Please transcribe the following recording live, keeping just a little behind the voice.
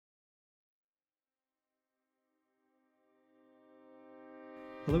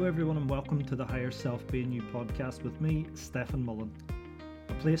Hello everyone and welcome to the Higher Self Being You podcast with me, Stefan Mullen.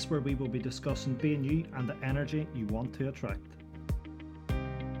 A place where we will be discussing being you and the energy you want to attract.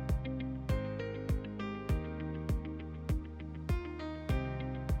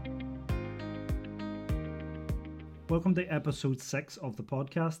 Welcome to episode 6 of the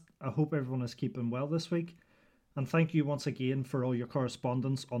podcast. I hope everyone is keeping well this week. And thank you once again for all your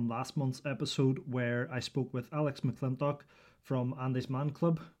correspondence on last month's episode where I spoke with Alex McClintock from Andy's Man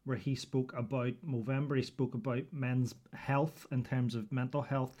Club, where he spoke about Movember. He spoke about men's health in terms of mental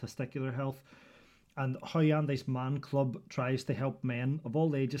health, testicular health, and how Andy's Man Club tries to help men of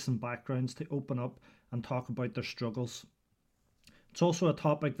all ages and backgrounds to open up and talk about their struggles. It's also a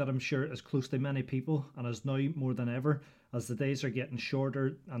topic that I'm sure is close to many people and is now more than ever as the days are getting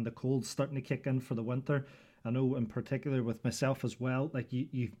shorter and the cold's starting to kick in for the winter. I know in particular with myself as well, like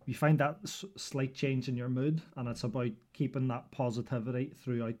you find that slight change in your mood, and it's about keeping that positivity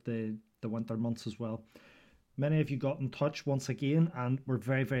throughout the winter months as well. Many of you got in touch once again, and we're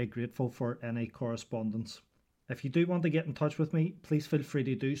very, very grateful for any correspondence. If you do want to get in touch with me, please feel free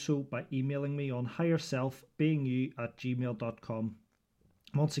to do so by emailing me on higherselfbeingyou@gmail.com.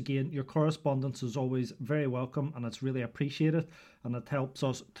 Once again, your correspondence is always very welcome and it's really appreciated, and it helps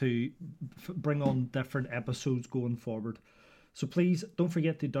us to bring on different episodes going forward. So please don't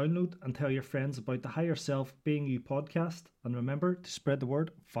forget to download and tell your friends about the Higher Self Being You podcast, and remember to spread the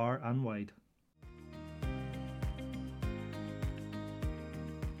word far and wide.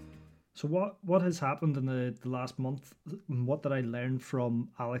 So what has happened in the last month, and what did I learn from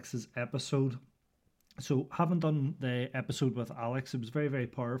Alex's episode? So having done the episode with Alex, it was very, very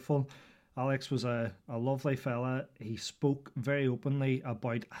powerful. Alex was a lovely fella. He spoke very openly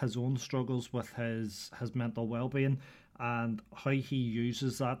about his own struggles with his mental well-being and how he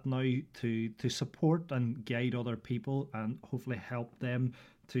uses that now to support and guide other people and hopefully help them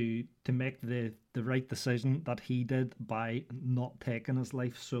to make the right decision that he did by not taking his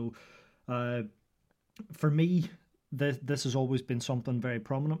life. So for me, this has always been something very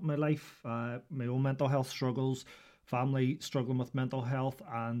prominent in my life. My own mental health struggles, family struggling with mental health,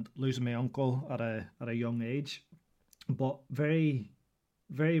 and losing my uncle at a young age. But very,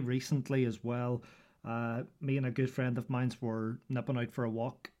 very recently as well, me and a good friend of mine were nipping out for a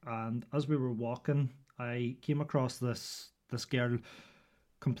walk, and as we were walking, I came across this girl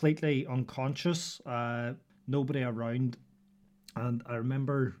completely unconscious, nobody around, and I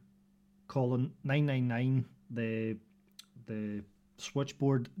remember calling 999. The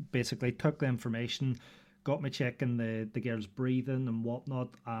switchboard basically took the information, got me checking the girl's breathing and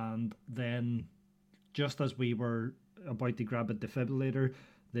whatnot, and then just as we were about to grab a defibrillator,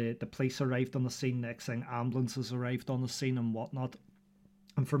 the police arrived on the scene. Next thing, ambulances arrived on the scene and whatnot.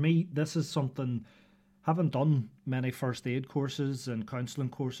 And for me, this is something, having done many first aid courses and counselling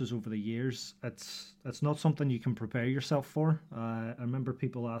courses over the years, it's not something you can prepare yourself for. I remember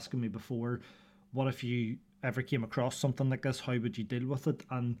people asking me before, what if you ever came across something like this, how would you deal with it?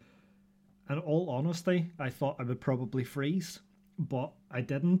 And in all honesty, I thought I would probably freeze, but I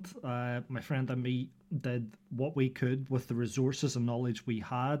didn't. My friend and me did what we could with the resources and knowledge we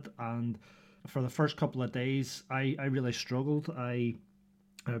had, and for the first couple of days, I really struggled. I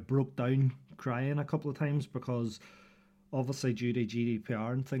broke down crying a couple of times because obviously due to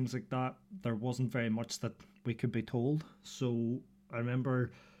GDPR and things like that, there wasn't very much that we could be told. So I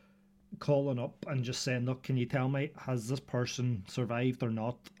remember calling up and just saying, look, can you tell me, has this person survived or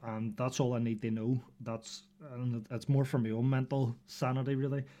not? And that's all I need to know. It's more for my own mental sanity,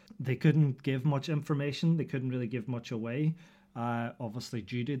 really. They couldn't give much information. They couldn't really give much away, obviously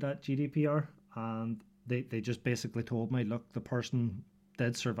due to that GDPR. And they just basically told me, look, the person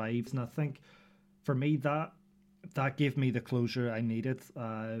did survive. And I think for me, that gave me the closure I needed,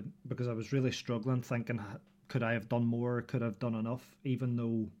 because I was really struggling, thinking, could I have done more? Could I have done enough? Even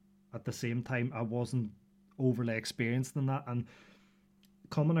though at the same time I wasn't overly experienced in that. And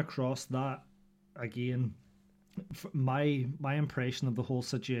coming across that again, my impression of the whole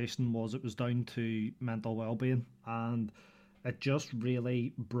situation was it was down to mental well-being, and it just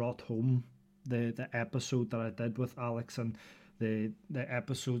really brought home the episode that I did with Alex and the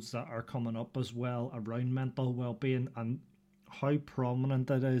episodes that are coming up as well around mental well-being and how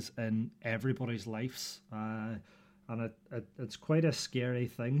prominent it is in everybody's lives, and it's quite a scary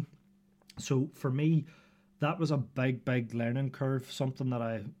thing. So for me, that was a big learning curve, something that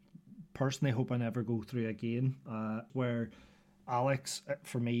I personally hope I never go through again, where Alex,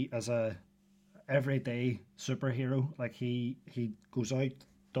 for me, is a everyday superhero. Like he goes out,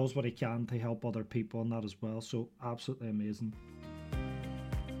 does what he can to help other people and that as well. So absolutely amazing.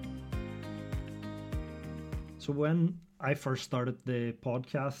 So when I first started the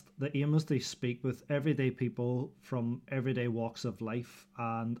podcast, the aim was to speak with everyday people from everyday walks of life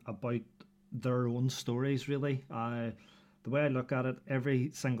and about their own stories, really. The way I look at it,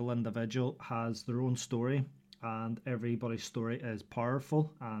 every single individual has their own story, and everybody's story is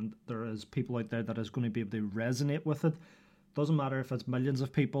powerful, and there is people out there that is going to be able to resonate with it. Doesn't matter if it's millions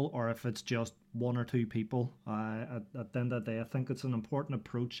of people or if it's just one or two people. At the end of the day, I think it's an important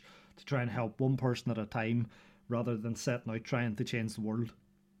approach to try and help one person at a time rather than setting out trying to change the world.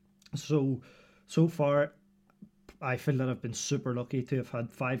 So far, I feel that I've been super lucky to have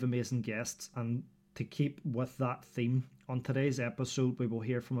had 5 amazing guests, and to keep with that theme, on today's episode we will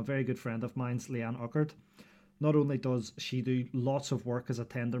hear from a very good friend of mine, Leanne Uckert. Not only does she do lots of work as a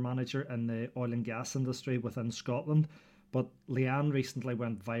tender manager in the oil and gas industry within Scotland, but Leanne recently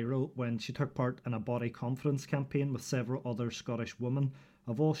went viral when she took part in a body confidence campaign with several other Scottish women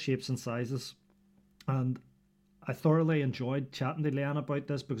of all shapes and sizes. And I thoroughly enjoyed chatting to Leanne about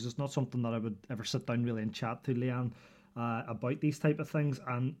this, because it's not something that I would ever sit down really and chat to Leanne about these type of things,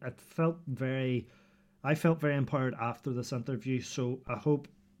 and I felt very empowered after this interview. So I hope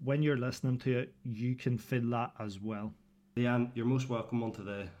when you're listening to it, you can feel that as well. Leanne, you're most welcome onto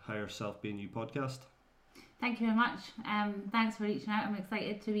the Higher Self Being You podcast. Thank you very much. Thanks for reaching out. I'm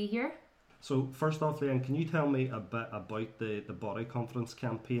excited to be here. So first off, Leanne, can you tell me a bit about the body confidence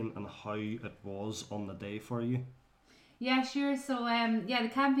campaign and how it was on the day for you? Yeah, sure. So the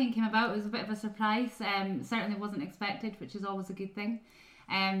campaign came about. It was a bit of a surprise. Certainly wasn't expected, which is always a good thing.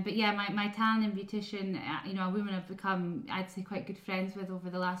 But yeah, my tan and beautician, a woman I've become, I'd say, quite good friends with over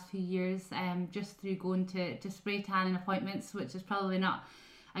the last few years, just through going to spray tanning appointments, which is probably not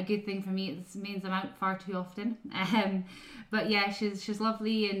a good thing for me. It means I'm out far too often. But yeah, she's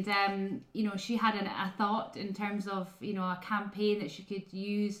lovely, and she had a thought in terms of a campaign that she could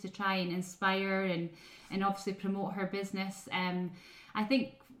use to try and inspire and obviously promote her business. I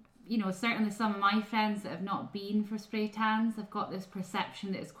think certainly some of my friends that have not been for spray tans have got this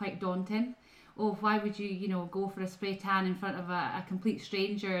perception that it's quite daunting. Oh, why would you go for a spray tan in front of a complete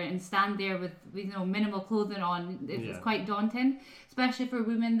stranger and stand there with minimal clothing on? It's quite daunting, especially for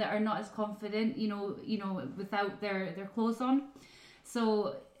women that are not as confident, without their clothes on.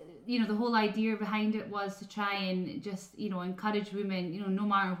 So, the whole idea behind it was to try and just, encourage women, no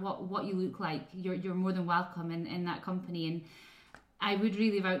matter what you look like, you're more than welcome in that company. And I would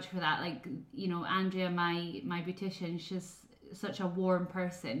really vouch for that. Like, Andrea, my beautician, she's such a warm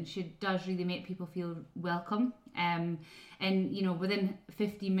person. She does really make people feel welcome. And within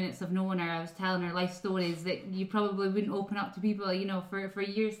 15 minutes of knowing her, I was telling her life stories that you probably wouldn't open up to people, for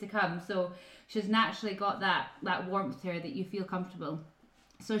years to come. So she's naturally got that warmth to her that you feel comfortable.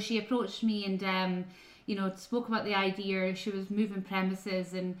 So she approached me and spoke about the idea. She was moving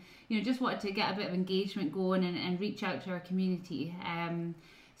premises and just wanted to get a bit of engagement going and reach out to our community.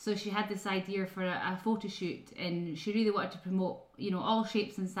 So she had this idea for a photo shoot, and she really wanted to promote, all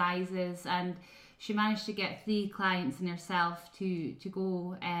shapes and sizes, and she managed to get 3 clients and herself to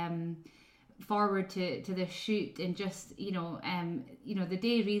go forward to this shoot. And just the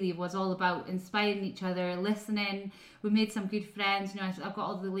day really was all about inspiring each other, listening. We made some good friends. I've got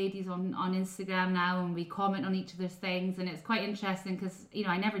all the ladies on Instagram now, and we comment on each other's things, and it's quite interesting because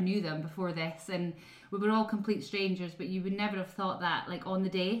I never knew them before this, and we were all complete strangers, but you would never have thought that, like, on the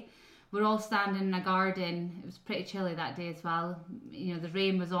day. We're all standing in a garden. It was pretty chilly that day as well. The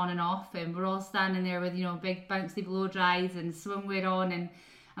rain was on and off, and we're all standing there with big bouncy blow dries and swimwear on, and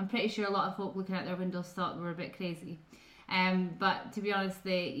I'm pretty sure a lot of folk looking out their windows thought we were a bit crazy. But to be honest,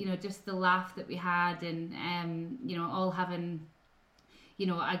 just the laugh that we had, and all having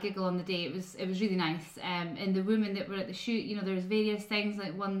a giggle on the day, it was really nice. And the women that were at the shoot, there was various things.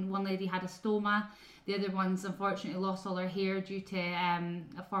 Like one lady had a stoma, the other ones unfortunately lost all her hair due to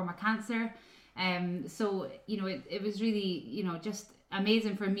a form of cancer. So it was really just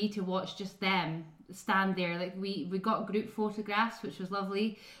amazing for me to watch just them stand there. Like we got group photographs, which was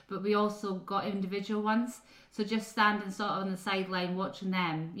lovely, but we also got individual ones. So just standing sort of on the sideline watching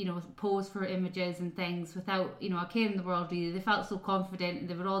them, pose for images and things without, a care in the world really. They felt so confident and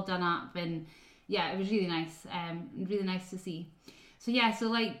they were all done up, and yeah, it was really nice. Really nice to see. So yeah, so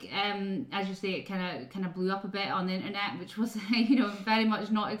like as you say, it kind of blew up a bit on the internet, which was very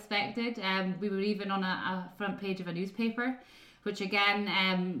much not expected. We were even on a front page of a newspaper, which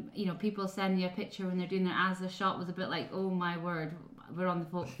again, people send you a picture when they're doing their ASDA shot was a bit like, oh my word, we're on the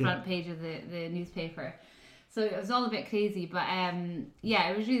front page of the newspaper. So it was all a bit crazy, but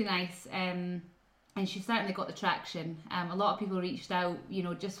it was really nice. And she certainly got the traction. A lot of people reached out,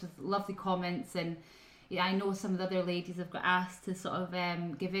 just with lovely comments, and yeah, I know some of the other ladies have got asked to sort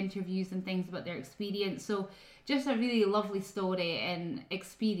of give interviews and things about their experience. So just a really lovely story and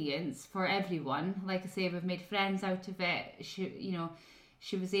experience for everyone. Like I say, we've made friends out of it.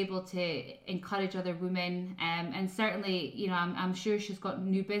 She was able to encourage other women, and certainly, I'm sure she's got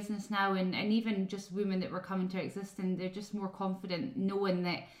new business now, and even just women that were coming to existence, they're just more confident knowing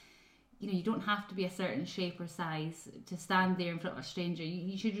that, you don't have to be a certain shape or size to stand there in front of a stranger.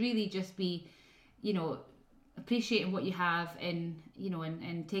 You should really just be, appreciating what you have and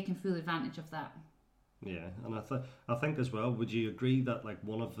taking full advantage of that. Yeah, and I think as well, would you agree that like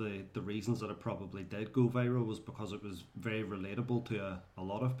one of the reasons that it probably did go viral was because it was very relatable to a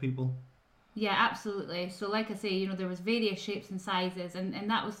lot of people? Yeah, absolutely. So like I say, there was various shapes and sizes, and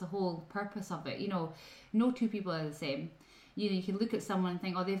that was the whole purpose of it. No two people are the same. You can look at someone and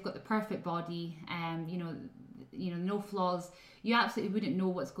think, oh, they've got the perfect body, no flaws. You absolutely wouldn't know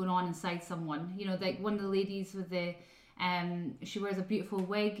what's going on inside someone. Like one of the ladies with the she wears a beautiful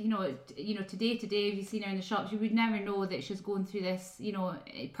wig. Today, if you seen her in the shops, you would never know that she's going through this,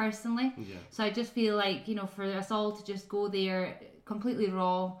 personally. Yeah. So I just feel like, for us all to just go there completely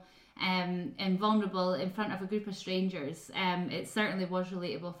raw and vulnerable in front of a group of strangers, it certainly was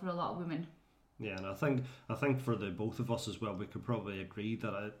relatable for a lot of women. Yeah, and I think for the both of us as well, we could probably agree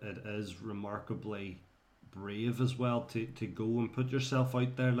that it is remarkably brave as well to go and put yourself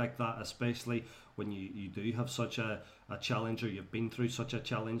out there like that, especially when you do have such a challenge, or you've been through such a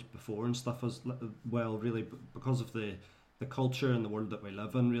challenge before and stuff as well, really, because of the culture and the world that we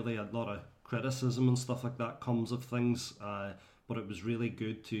live in. Really, a lot of criticism and stuff like that comes of things, but it was really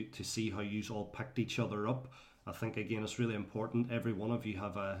good to see how you all picked each other up. I think again it's really important, every one of you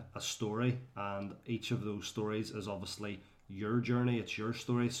have a story, and each of those stories is obviously your journey, it's your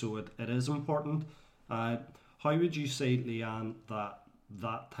story, so it is important. How would you say, Leanne,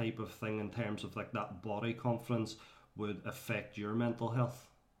 that type of thing in terms of like that body confidence would affect your mental health?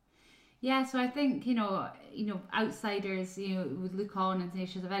 Yeah, so I think, outsiders, would look on and say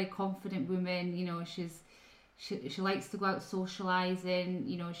she's a very confident woman, she likes to go out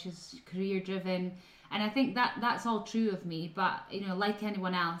socialising, she's career driven. And I think that's all true of me. But, like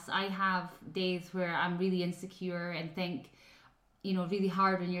anyone else, I have days where I'm really insecure and think, really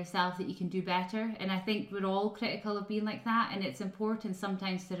hard on yourself that you can do better. And I think we're all critical of being like that. And it's important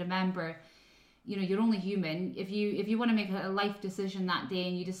sometimes to remember, you're only human. If you want to make a life decision that day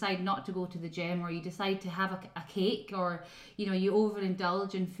and you decide not to go to the gym, or you decide to have a cake, or, you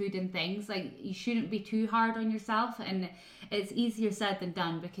overindulge in food and things, like, you shouldn't be too hard on yourself. And it's easier said than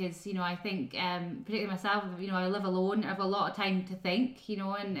done, because, I think, particularly myself, I live alone. I have a lot of time to think,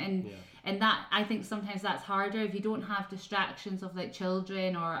 and Yeah. And that, I think sometimes that's harder if you don't have distractions of like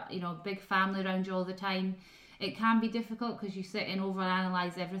children or, big family around you all the time. It can be difficult because you sit and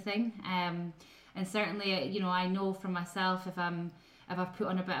overanalyze everything. And certainly, I know from myself, if I've put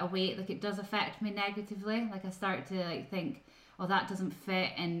on a bit of weight, like, it does affect me negatively. Like, I start to like think, oh, that doesn't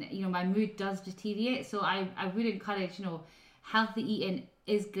fit, and my mood does deteriorate. So I would encourage, healthy eating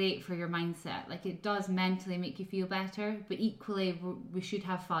is great for your mindset. Like, it does mentally make you feel better, but equally we should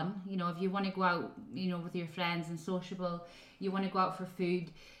have fun. If you want to go out, with your friends and sociable, you want to go out for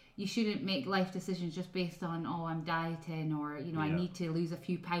food, you shouldn't make life decisions just based on, oh, I'm dieting, or I need to lose a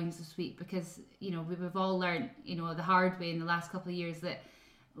few pounds this week, because we've all learned the hard way in the last couple of years that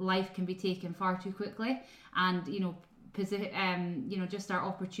life can be taken far too quickly, and just our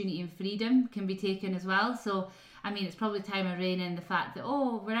opportunity and freedom can be taken as well. So it's probably time of rein in the fact that,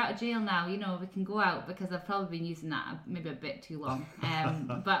 oh, we're out of jail now, we can go out, because I've probably been using that maybe a bit too long.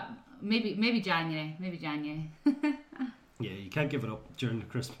 But maybe January. Yeah, you can't give it up during the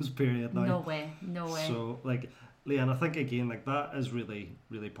Christmas period now. No way. So, like, Leanne, I think again, like, that is really,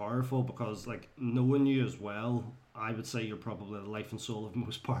 really powerful, because, like, knowing you as well, I would say you're probably the life and soul of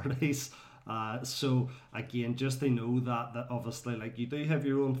most parties. So again, just to know that obviously, like, you do have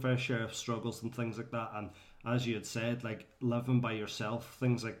your own fair share of struggles and things like that, and as you had said, like, living by yourself,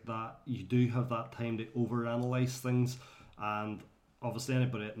 things like that, you do have that time to overanalyze things. And obviously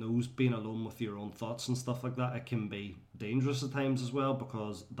anybody that knows, being alone with your own thoughts and stuff like that, it can be dangerous at times as well,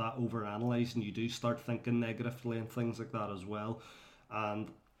 because that overanalyzing, you do start thinking negatively and things like that as well.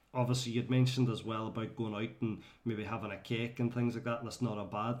 And obviously you'd mentioned as well about going out and maybe having a cake and things like that, and it's not a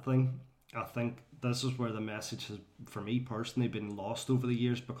bad thing. I think this is where the message has, for me personally, been lost over the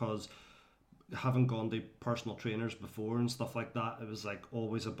years, because having gone to personal trainers before and stuff like that, it was like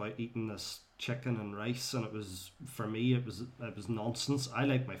always about eating this chicken and rice, and it was, for me, it was nonsense. I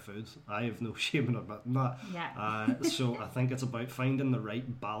like my food, I have no shame in admitting that. So I think it's about finding the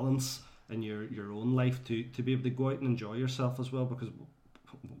right balance in your own life to be able to go out and enjoy yourself as well, because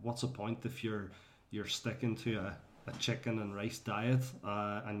what's the point if you're you're sticking to a chicken and rice diet,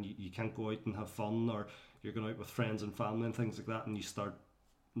 and you can't go out and have fun, or you're going out with friends and family and things like that, and you start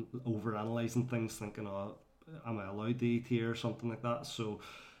over analysing things, thinking, oh, am I allowed to eat here or something like that. So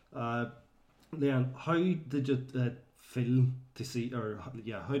Leanne, how did you feel to see, or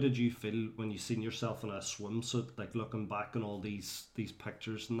how did you feel when you seen yourself in a swimsuit, like looking back on all these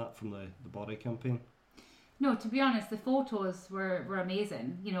pictures and that from the body campaign? No, to be honest, the photos were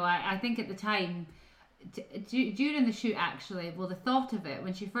amazing. You know, I think at the time, during the shoot actually, well, the thought of it,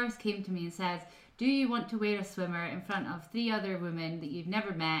 when she first came to me and says, do you want to wear a swimmer in front of 3 other women that you've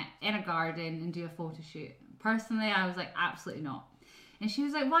never met in a garden and do a photo shoot? Personally, I was like, absolutely not. And she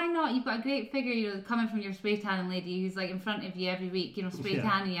was like, why not? You've got a great figure, you know, coming from your spray tanning lady who's like in front of you every week, you know, spray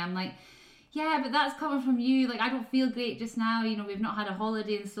tanning you. I'm like, yeah, but that's coming from you. Like, I don't feel great just now. You know, we've not had a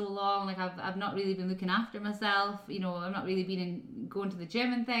holiday in so long. Like, I've not really been looking after myself. You know, I've not really been going to the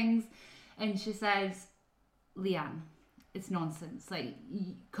gym and things. And she says, Leanne, it's nonsense. Like,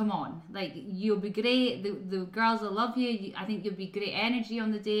 come on. Like, you'll be great. The girls will love you. I think you'll be great energy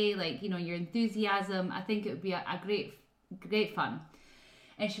on the day. Like, you know, your enthusiasm. I think it would be a great fun.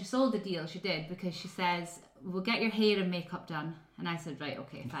 And she sold the deal. She did, because she says, we'll get your hair and makeup done. And I said, right,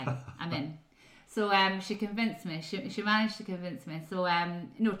 okay, fine, I'm in. So she convinced me. She managed to convince me. So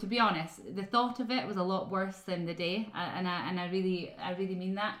no, to be honest, the thought of it was a lot worse than the day, and I really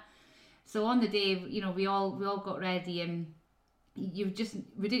mean that. So on the day, you know, we all got ready, and we didn't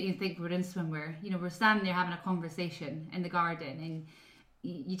even think we were in swimwear. You know, we're standing there having a conversation in the garden, and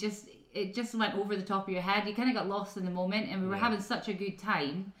it just went over the top of your head. You kind of got lost in the moment, and we were having such a good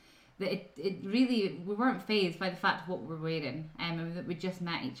time that it really, we weren't fazed by the fact of what we were wearing, and that we just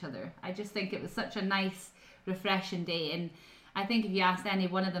met each other. I just think it was such a nice, refreshing day, and I think if you asked any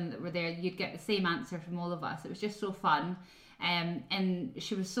one of them that were there, you'd get the same answer from all of us. It was just so fun, and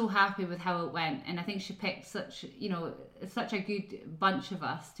she was so happy with how it went, and I think she picked such a good bunch of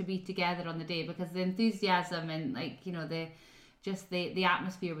us to be together on the day, because the enthusiasm and, like, you know, the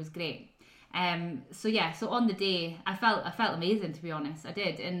atmosphere was great. So on the day, I felt amazing, to be honest. I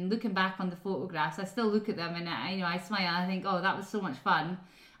did. And looking back on the photographs, I still look at them and I smile and I think, oh, that was so much fun.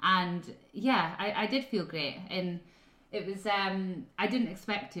 And yeah, I did feel great. And it was, I didn't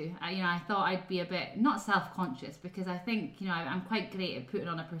expect to. I thought I'd be a bit, not self-conscious, because I think, you know, I'm quite great at putting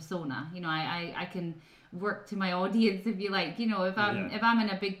on a persona. You know, I can work to my audience, if you like. You know, if I'm in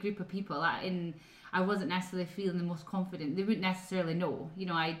a big group of people, I wasn't necessarily feeling the most confident. They wouldn't necessarily know. You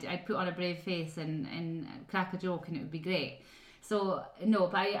know, I'd put on a brave face and crack a joke and it would be great. So, no,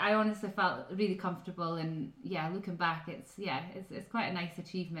 but I honestly felt really comfortable, and yeah, looking back, it's quite a nice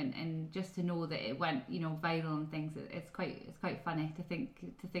achievement, and just to know that it went, you know, viral and things, it's quite funny to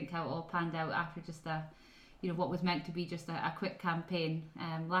think how it all panned out after just what was meant to be just a quick campaign,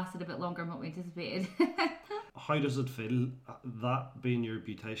 lasted a bit longer than what we anticipated. How does it feel, that being your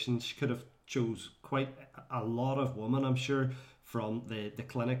beautician? She could have chose quite a lot of women, I'm sure, from the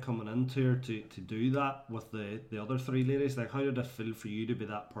clinic coming into her to do that with the other 3 ladies. Like, how did it feel for you to be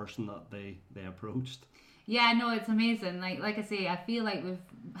that person that they approached? Yeah, no, it's amazing. Like I say, I feel like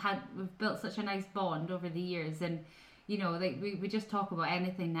we've built such a nice bond over the years, and you know, like we just talk about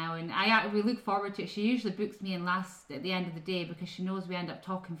anything now, and we look forward to it. She usually books me in last at the end of the day, because she knows we end up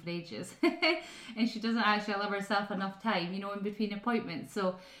talking for ages and she doesn't actually allow herself enough time, you know, in between appointments.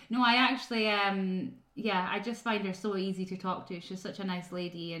 So no, I actually I just find her so easy to talk to. She's such a nice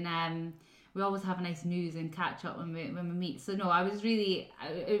lady, and we always have a nice news and catch up when we meet. So no, it was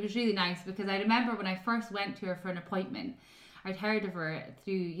really nice, because I remember when I first went to her for an appointment, I'd heard of her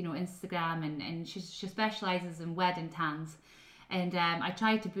through, you know, Instagram, and she specialises in wedding tans. And I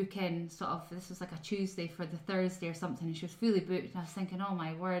tried to book in sort of, this was like a Tuesday for the Thursday or something, and she was fully booked. And I was thinking, oh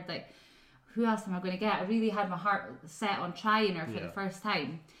my word, like, who else am I going to get? I really had my heart set on trying her for the first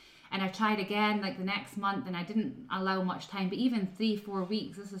time. And I tried again like the next month, and I didn't allow much time. But even 3-4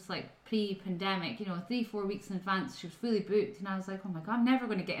 weeks, this is like pre-pandemic, you know, 3-4 weeks in advance, she was fully booked. And I was like, oh my God, I'm never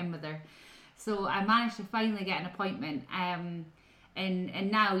going to get in with her. So I managed to finally get an appointment, and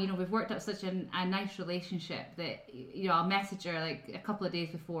now, you know, we've worked up such a nice relationship that, you know, I'll message her like a couple of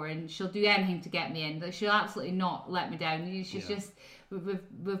days before, and she'll do anything to get me in. Like, she'll absolutely not let me down. She's just,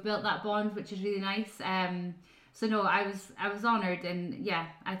 we've built that bond, which is really nice. So no, I was honoured, and yeah,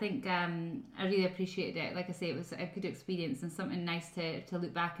 I think I really appreciated it. Like I say, it was a good experience and something nice to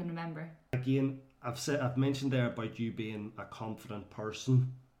look back and remember. Again, I've mentioned there about you being a confident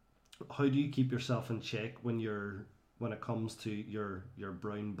person. How do you keep yourself in check when it comes to your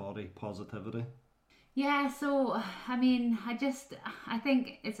brown body positivity? Yeah, so I mean, I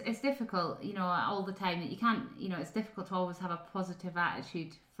think it's difficult, all the time that you can't, it's difficult to always have a positive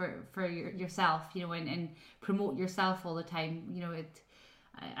attitude for yourself, and promote yourself all the time.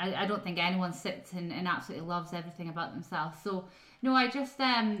 I don't think anyone sits and absolutely loves everything about themselves. So no, I just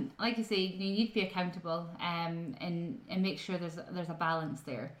like you say, you need to be accountable and make sure there's a balance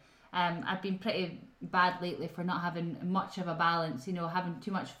there. I've been pretty bad lately for not having much of a balance, having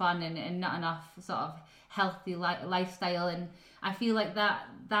too much fun and not enough sort of healthy lifestyle, and I feel like that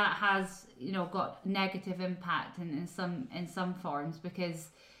has got negative impact in some forms, because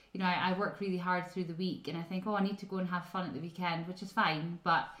I work really hard through the week and I think, oh, I need to go and have fun at the weekend, which is fine,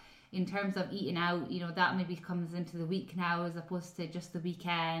 but in terms of eating out, that maybe comes into the week now as opposed to just the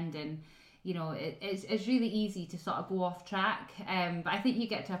weekend, and it's really easy to sort of go off track. But I think you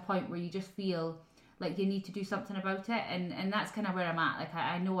get to a point where you just feel like you need to do something about it, and that's kind of where I'm at. Like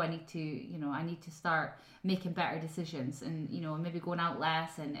I know I need to start making better decisions, and maybe going out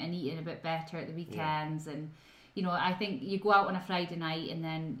less and eating a bit better at the weekends. Yeah. And I think you go out on a Friday night and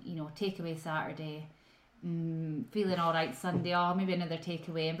then takeaway Saturday, feeling all right Sunday, oh, maybe another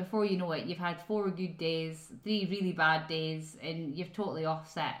takeaway, and before you know it, you've had 4 good days, 3 really bad days, and you've totally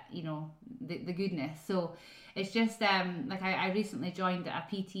offset the goodness. So it's just like I recently joined a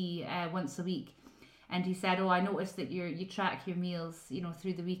PT once a week, and he said, oh, I noticed that you track your meals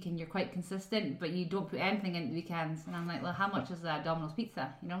through the week and you're quite consistent, but you don't put anything in the weekends. And I'm like, well, how much is a Domino's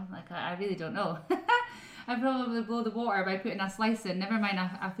pizza? Like I really don't know. I probably blow the water by putting a slice in, never mind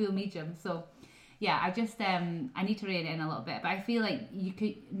a full medium. So yeah, I just I need to rein it in a little bit, but I feel like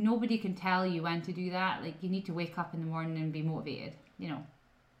nobody can tell you when to do that. Like you need to wake up in the morning and be motivated.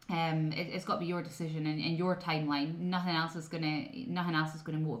 It's got to be your decision and your timeline. Nothing else is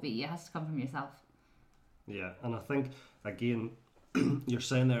gonna motivate you. It has to come from yourself. Yeah, and I think again, you're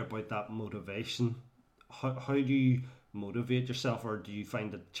saying there about that motivation. How do you motivate yourself, or do you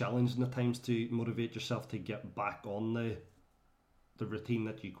find it challenging at times to motivate yourself to get back on the routine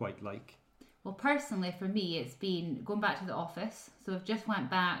that you quite like? Well, personally, for me, it's been going back to the office. So I've just went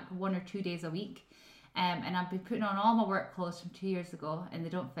back 1 or 2 days a week, and I've been putting on all my work clothes from 2 years ago, and they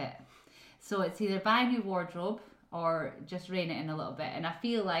don't fit. So it's either buy a new wardrobe or just rein it in a little bit. And I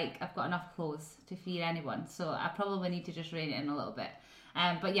feel like I've got enough clothes to feed anyone, so I probably need to just rein it in a little bit.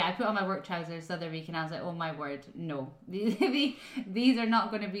 But yeah, I put on my work trousers the other week and I was like, oh my word, no. These are not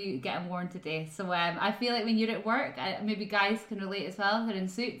going to be getting worn today. So I feel like when you're at work, maybe guys can relate as well, they're in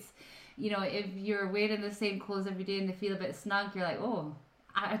suits. If you're wearing the same clothes every day and they feel a bit snug, you're like, oh,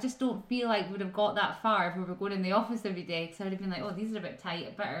 I just don't feel like we would have got that far if we were going in the office every day, because I would have been like, oh, these are a bit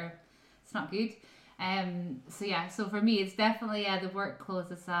tight, it's not good. So for me, it's definitely the work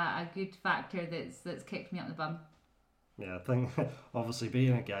clothes is a good factor that's kicked me up the bum. Yeah, I think obviously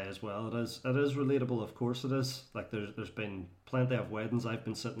being a guy as well, it is relatable. Of course it is. Like there's been plenty of weddings I've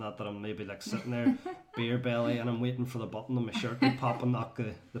been sitting at that I'm maybe like sitting there beer belly and I'm waiting for the button on my shirt to pop and knock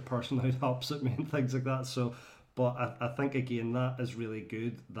the person out opposite me and things like that. So, but I think again that is really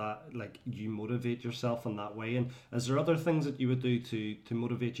good that like you motivate yourself in that way. And is there other things that you would do to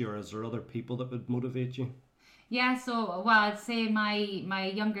motivate you, or is there other people that would motivate you? Yeah, so well, I'd say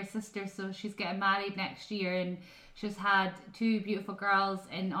my younger sister, so she's getting married next year, and she's had 2 beautiful girls,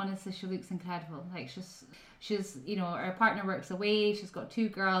 and honestly, she looks incredible. Like she's her partner works away. She's got 2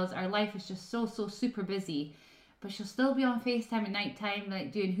 girls. Our life is just so super busy, but she'll still be on FaceTime at night time,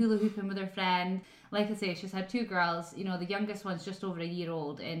 like doing hula hooping with her friend. Like I say, she's had 2 girls. The youngest one's just over a year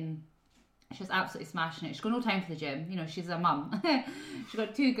old, and she's absolutely smashing it. She's got no time for the gym. She's a mum. She's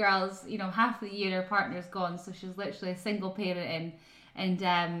got 2 girls. Half of the year her partner's gone, so she's literally a single parent. And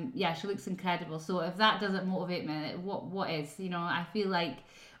she looks incredible. So if that doesn't motivate me, what is? I feel like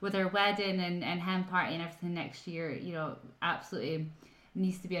with her wedding and hen party and everything next year, absolutely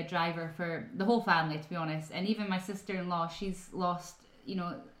needs to be a driver for the whole family, to be honest. And even my sister-in-law, she's lost,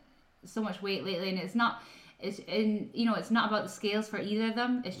 so much weight lately, and it's not about the scales for either of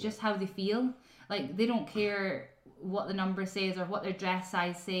them. It's just how they feel. Like they don't care what the number says or what their dress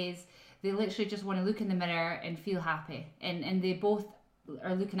size says. They literally just want to look in the mirror and feel happy. And they both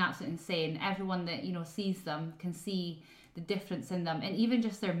are looking absolutely insane. Everyone that sees them can see the difference in them, and even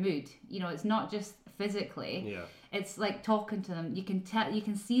just their mood. It's not just physically. Yeah. It's like talking to them. You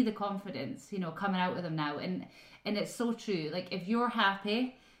can see the confidence coming out of them now, and it's so true. Like if you're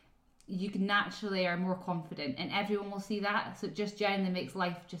happy, you can naturally are more confident, and everyone will see that. So it just generally makes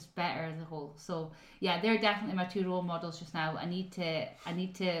life just better as a whole. So yeah, they're definitely my 2 role models just now. I need to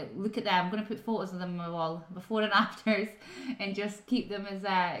look at them. I'm going to put photos of them on my wall, before and afters, and just keep them as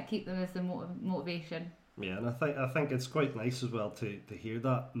the motivation. Yeah, and I think it's quite nice as well to hear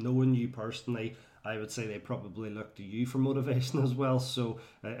that. Knowing you personally, I would say they probably look to you for motivation as well. So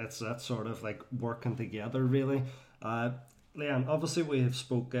it's that sort of like working together, really. Uh, Leanne, obviously we have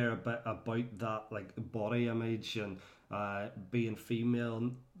spoke there a bit about that like body image and being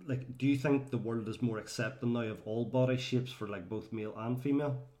female. Like, do you think the world is more accepting now of all body shapes for like both male and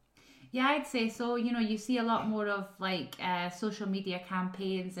female? Yeah, I'd say so. You know, you see a lot more of like social media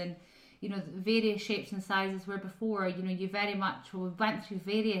campaigns and, you know, various shapes and sizes, where before, you know, you very much, well, we went through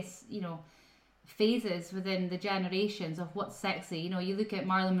various, you know, phases within the generations of what's sexy. You know, you look at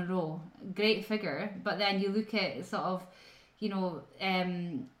Marilyn Monroe, great figure, but then you look at sort of, you know,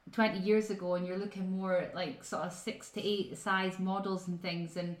 20 years ago, and you're looking more at like sort of 6 to 8 size models and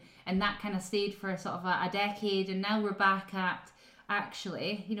things, and that kind of stayed for sort of a decade, and now we're back at,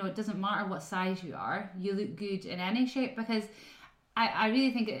 actually, you know, it doesn't matter what size you are, you look good in any shape. Because I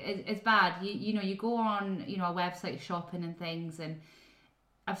really think it's bad. You know, you go on, you know, a website shopping and things, and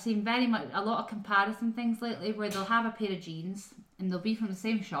I've seen very much a lot of comparison things lately where they'll have a pair of jeans and they'll be from the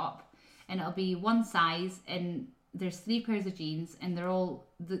same shop, and it'll be one size, and there's 3 pairs of jeans, and they're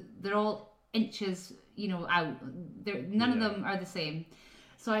all inches, you know, out. None of them are the same.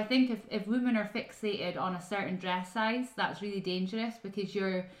 So I think if women are fixated on a certain dress size, that's really dangerous, because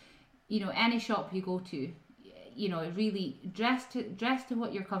you're, you know, any shop you go to, you know, it really dress to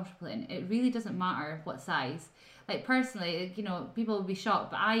what you're comfortable in. It really doesn't matter what size. Like personally, you know, people will be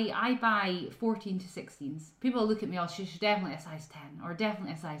shocked, but I buy 14 to 16s. People look at me, oh, she's definitely a size 10 or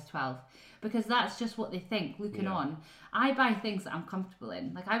definitely a size 12, because that's just what they think looking on. I buy things that I'm comfortable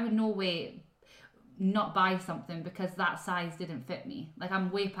in. Like, I would no way not buy something because that size didn't fit me. Like,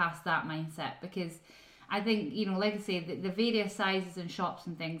 I'm way past that mindset, because I think, you know, like I say, the various sizes in shops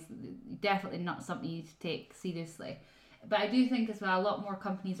and things, definitely not something you need to take seriously. But I do think as well, a lot more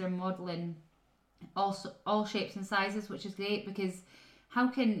companies are modelling all shapes and sizes, which is great, because how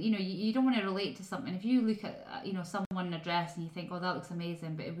can, you know, you don't want to relate to something. If you look at, you know, someone in a dress and you think, oh, that looks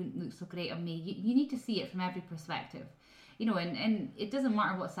amazing, but it wouldn't look so great on me, you need to see it from every perspective. You know, and it doesn't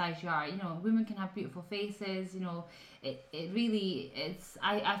matter what size you are. You know, women can have beautiful faces. You know, it really,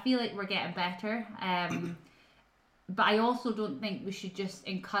 I feel like we're getting better. But I also don't think we should just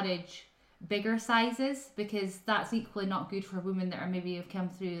encourage bigger sizes, because that's equally not good for women that are maybe have come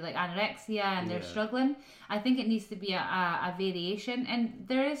through like anorexia and they're struggling. I think it needs to be a variation, and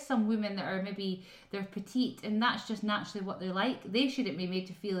there is some women that are maybe they're petite and that's just naturally what they're like. They shouldn't be made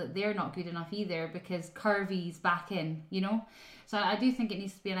to feel that they're not good enough either because curvy's back in, you know. So I do think it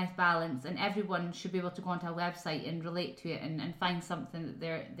needs to be a nice balance, and everyone should be able to go onto a website and relate to it and find something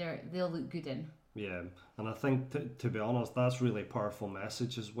that they'll look good in. Yeah, and I think to be honest, that's really powerful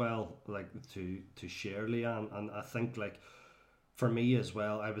message as well, like to share, Leanne. And I think, like, for me as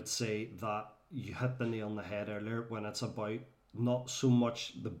well, I would say that you hit the nail on the head earlier when it's about not so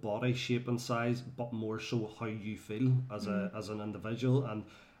much the body shape and size, but more so how you feel as an individual. And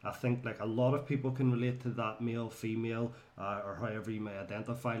I think like a lot of people can relate to that, male, female, or however you may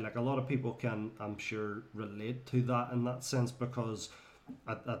identify. Like a lot of people can, I'm sure, relate to that in that sense, because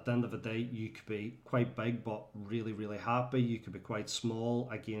at the end of the day, you could be quite big but really, really happy. You could be quite small,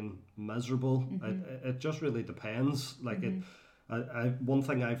 again, miserable. It just really depends. Like one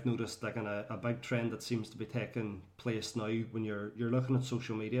thing I've noticed, like in a big trend that seems to be taking place now, when you're looking at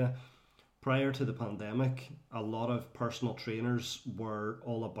social media. Prior to the pandemic, a lot of personal trainers were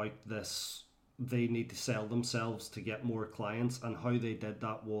all about this. They need to sell themselves to get more clients, and how they did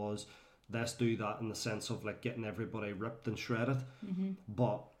that was, let's do that in the sense of like getting everybody ripped and shredded.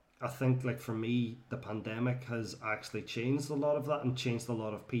 But I think, like, for me, the pandemic has actually changed a lot of that and changed a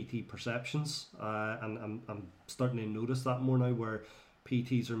lot of PT perceptions, and I'm starting to notice that more now, where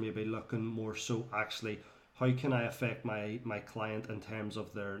PTs are maybe looking more so actually, how can I affect my client in terms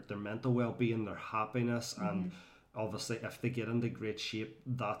of their mental well-being, their happiness, and obviously if they get into great shape,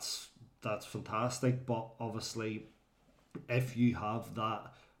 that's fantastic. But obviously if you have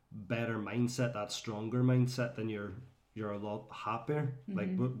that better mindset, that stronger mindset, then you're a lot happier.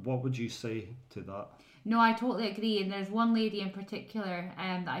 Like, what would you say to that? No, I totally agree. And there's one lady in particular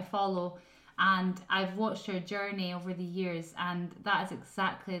that I follow, and I've watched her journey over the years, and that is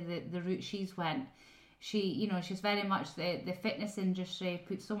exactly the route she's went. She's very much the fitness industry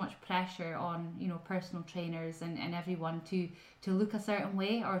puts so much pressure on, you know, personal trainers and everyone to look a certain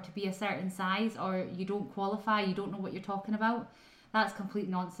way or to be a certain size, or you don't qualify, you don't know what you're talking about. That's complete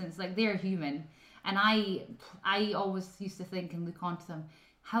nonsense. Like, they're human. And I always used to think and look onto them,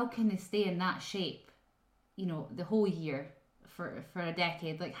 how can they stay in that shape, you know, the whole year for a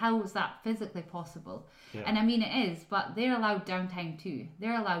decade? Like, how is that physically possible? Yeah. And I mean, it is, but they're allowed downtime too.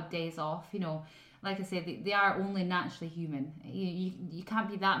 They're allowed days off, you know. like I said, they are only naturally human. You can't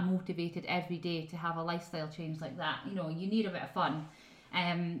be that motivated every day to have a lifestyle change like that. You know, you need a bit of fun.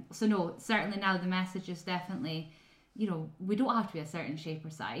 So no, certainly now the message is definitely, you know, we don't have to be a certain shape or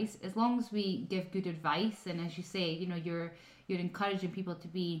size, as long as we give good advice. And as you say, you know, you're encouraging people to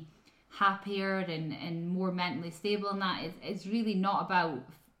be happier and more mentally stable, and that it's really not about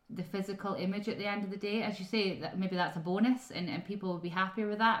the physical image at the end of the day. As you say, that maybe that's a bonus and people will be happier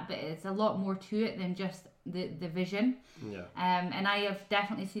with that, but it's a lot more to it than just the vision. Yeah. And I have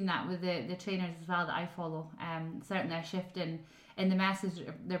definitely seen that with the trainers as well that I follow. Certainly a shift in the message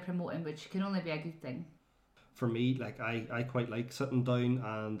they're promoting, which can only be a good thing. For me, like I quite like sitting down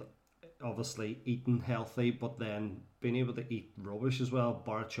and obviously eating healthy, but then being able to eat rubbish as well,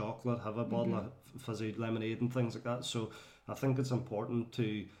 bar of chocolate, have a bottle of fizzy lemonade and things like that. So I think it's important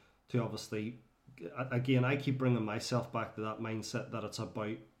to obviously, again, I keep bringing myself back to that mindset that it's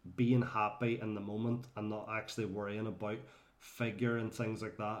about being happy in the moment and not actually worrying about figure and things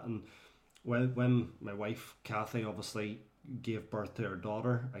like that. And when my wife Kathy obviously gave birth to her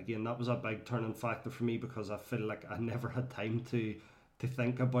daughter, again, that was a big turning factor for me, because I feel like I never had time to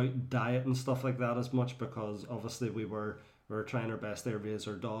think about diet and stuff like that as much, because obviously we were trying our best to raise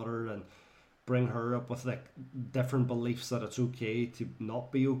our daughter and bring her up with like different beliefs that it's okay to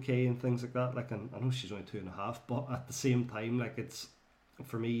not be okay and things like that. Like, and I know she's only 2.5, but at the same time, like, it's,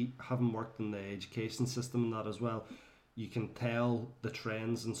 for me, having worked in the education system and that as well, you can tell the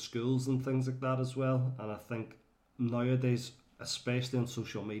trends in schools and things like that as well. And I think nowadays, especially on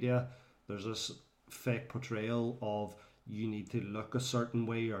social media, there's this fake portrayal of you need to look a certain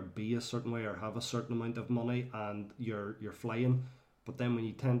way or be a certain way or have a certain amount of money and you're flying. But then when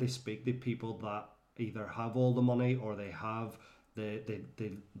you tend to speak to people that either have all the money or they have they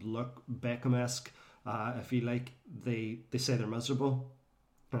look Beckham-esque, if you like, they say they're miserable.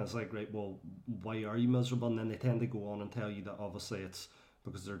 And it's like, right, well, why are you miserable? And then they tend to go on and tell you that obviously it's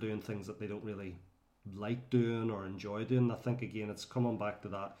because they're doing things that they don't really like doing or enjoy doing. I think, again, it's coming back to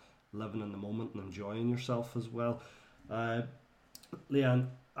that living in the moment and enjoying yourself as well. Leanne,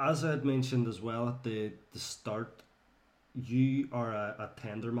 as I had mentioned as well at the start, you are a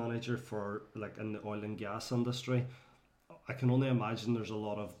tender manager for, like, in the oil and gas industry. I can only imagine there's a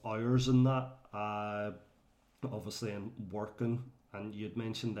lot of hours in that, obviously, in working. And you'd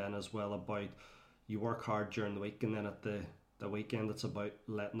mentioned then as well about you work hard during the week and then at the weekend it's about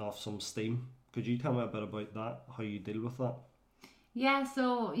letting off some steam. Could you tell me a bit about that, how you deal with that? Yeah,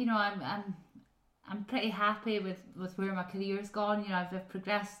 so, you know, I'm pretty happy with where my career's gone. You know, I've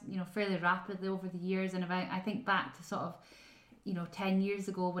progressed, you know, fairly rapidly over the years. And if I think back to sort of, you know, 10 years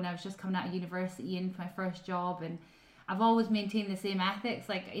ago when I was just coming out of university and my first job, and I've always maintained the same ethics.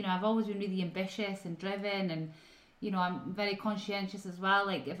 Like, you know, I've always been really ambitious and driven, and, you know, I'm very conscientious as well.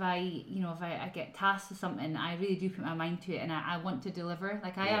 Like, if I get tasked with something, I really do put my mind to it and I want to deliver.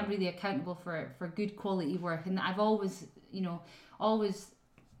 Like, I am really accountable for good quality work. And I've always, you know,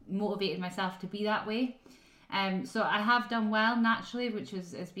 motivated myself to be that way. So I have done well naturally, which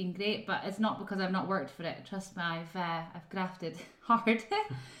has been great, but it's not because I've not worked for it. Trust me, I've grafted hard.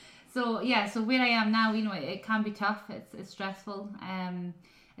 So yeah, so where I am now, you know, it can be tough. It's stressful.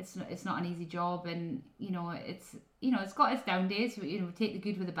 It's not an easy job, and you know, it's got its down days. You know, take the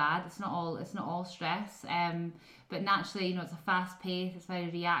good with the bad. It's not all stress. But naturally, you know, it's a fast pace. It's very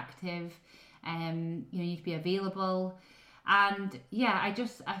reactive. You know, you need to be available. And yeah,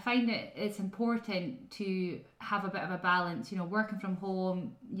 I find it's important to have a bit of a balance. You know, working from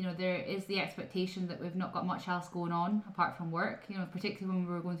home, you know, there is the expectation that we've not got much else going on apart from work, you know, particularly when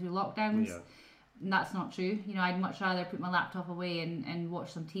we were going through lockdowns. Yeah. And that's not true. You know, I'd much rather put my laptop away and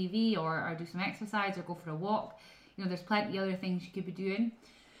watch some TV or do some exercise or go for a walk. You know, there's plenty of other things you could be doing.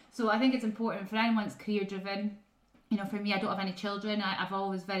 So I think it's important for anyone that's career driven. You know, for me, I don't have any children. I've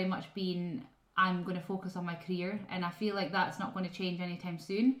always very much been, I'm going to focus on my career, and I feel like that's not going to change anytime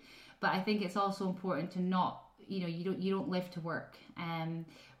soon. But I think it's also important to not, you know, you don't live to work.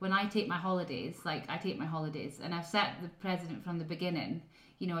 When I take my holidays, like I take my holidays, and I've set the precedent from the beginning.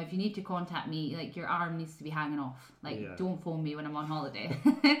 You know, if you need to contact me, like your arm needs to be hanging off. Like, Don't phone me when I'm on holiday.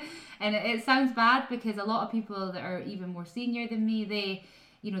 And it sounds bad because a lot of people that are even more senior than me,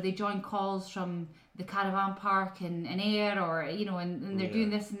 they join calls from the caravan park in Ayr, or, you know, and they're doing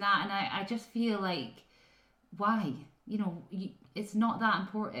this and that. And I just feel like, why? You know, it's not that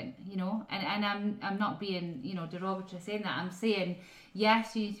important, you know, and I'm not being, you know, derogatory saying that. I'm saying,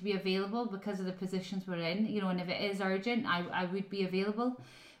 yes, you need to be available because of the positions we're in, you know, and if it is urgent, I would be available,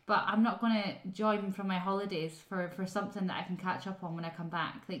 but I'm not going to join from my holidays for something that I can catch up on when I come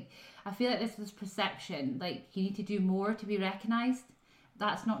back. Like, I feel like this perception, like you need to do more to be recognised.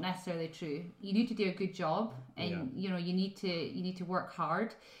 that's not necessarily true. You need to do a good job, and you know, you need to work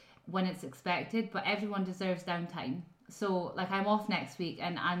hard when it's expected, but everyone deserves downtime. So like, I'm off next week,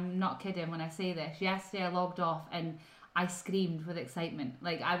 and I'm not kidding when I say this. Yesterday I logged off and I screamed with excitement.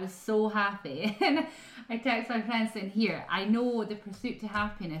 Like, I was so happy. And I text my friends saying, here, I know the pursuit to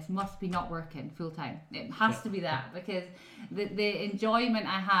happiness must be not working full time. It has to be that, because the enjoyment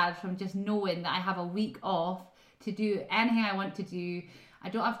I had from just knowing that I have a week off to do anything I want to do. I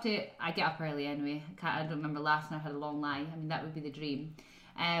don't have to, I get up early anyway. I don't remember last night I had a long lie. I mean, that would be the dream.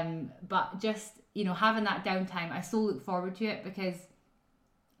 But just, you know, having that downtime, I so look forward to it, because,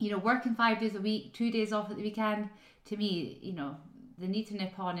 you know, working 5 days a week, 2 days off at the weekend, to me, you know, they need to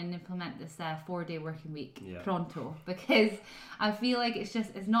nip on and implement this 4-day working week pronto, because I feel like it's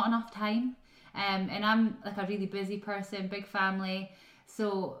not enough time. And I'm like a really busy person, big family.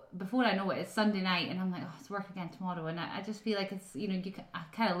 So before I know it, it's Sunday night, and I'm like, oh, it's work again tomorrow. And I just feel like it's, you know, I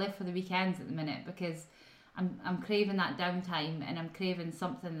kind of live for the weekends at the minute, because I'm craving that downtime, and I'm craving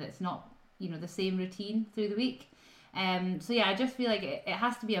something that's not, you know, the same routine through the week. So yeah, I just feel like it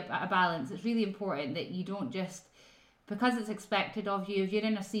has to be a balance. It's really important that you don't just, because it's expected of you, if you're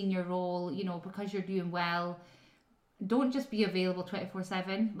in a senior role, you know, because you're doing well, don't just be available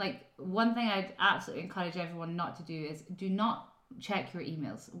 24/7. Like, one thing I'd absolutely encourage everyone not to do is do not check your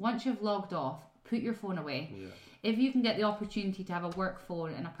emails. Once you've logged off, put your phone away. Yeah. If you can get the opportunity to have a work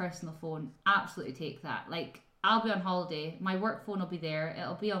phone and a personal phone, absolutely take that. Like, I'll be on holiday, my work phone will be there,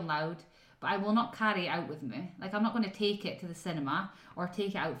 it'll be on loud, but I will not carry it out with me. Like, I'm not going to take it to the cinema or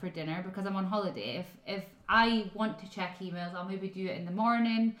take it out for dinner because I'm on holiday. If I want to check emails, I'll maybe do it in the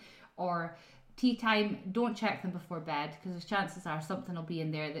morning or tea time. Don't check them before bed, because there's chances are something will be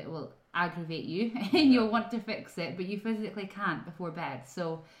in there that will aggravate you and you'll want to fix it, but you physically can't before bed.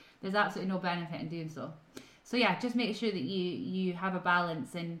 So there's absolutely no benefit in doing so. So yeah, just make sure that you have a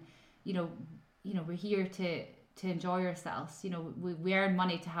balance, and you know we're here to enjoy ourselves. You know, we earn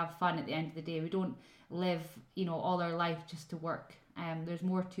money to have fun at the end of the day. We don't live, you know, all our life just to work. There's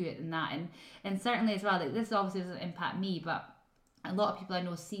more to it than that. And certainly as well, like, this obviously doesn't impact me, but a lot of people I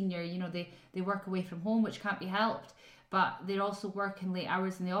know senior, you know, they work away from home, which can't be helped, but they're also working late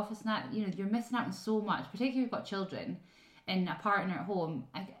hours in the office, and that, you know, you're missing out on so much, particularly if you've got children and a partner at home.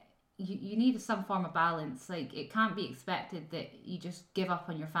 You need some form of balance. Like, it can't be expected that you just give up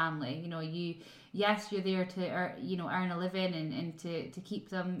on your family. You know, you're there to earn a living and to keep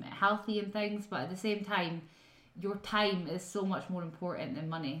them healthy and things, but at the same time, your time is so much more important than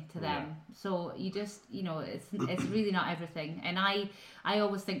money to them. So you just, you know, it's really not everything. And I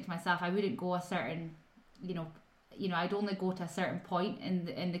always think to myself, I wouldn't go a certain, you know, I'd only go to a certain point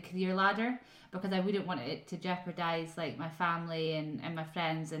in the career ladder, because I wouldn't want it to jeopardize like my family and my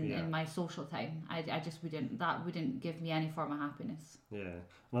friends and my social time. I just wouldn't. That wouldn't give me any form of happiness. Yeah,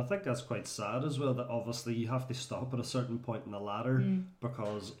 and I think that's quite sad as well, that obviously you have to stop at a certain point in the ladder,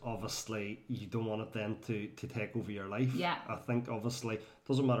 because obviously you don't want it then to take over your life. Yeah. I think obviously it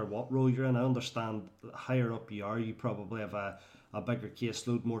doesn't matter what role you're in. I understand the higher up you are, you probably have a bigger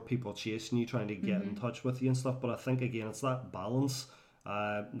caseload, more people chasing you, trying to get in touch with you and stuff. But I think, again, it's that balance.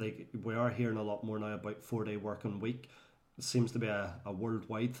 Like, we are hearing a lot more now about 4-day working week. It seems to be a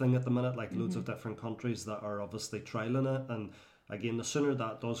worldwide thing at the minute, like loads of different countries that are obviously trialling it. And again, the sooner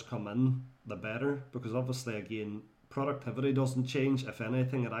that does come in, the better, because obviously, again, productivity doesn't change. If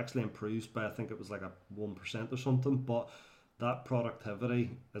anything, it actually improves by, I think it was like a 1% or something. But that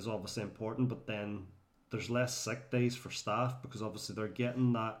productivity is obviously important, but then there's less sick days for staff, because obviously they're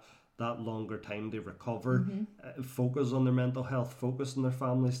getting that longer time to recover, focus on their mental health, focus on their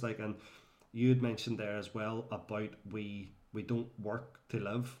families. Like, and you had mentioned there as well about we don't work to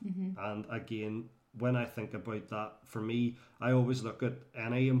live. And again, when I think about that, for me, I always look at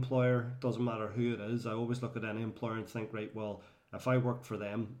any employer, doesn't matter who it is, I always look at any employer and think, right, well, if I work for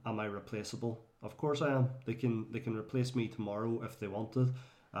them, am I replaceable? Of course I am. They can replace me tomorrow if they wanted.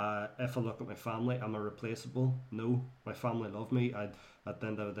 If I look at my family, am I replaceable? No. My family love me. At the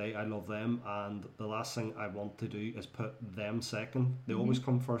end of the day, I love them, and the last thing I want to do is put them second. They always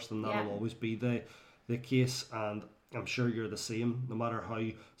come first, and that'll always be the case. And I'm sure you're the same. No matter how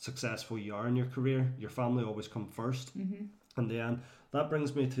successful you are in your career, your family always come first. And then that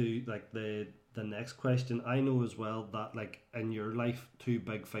brings me to like the next question. I know as well that, like, in your life, 2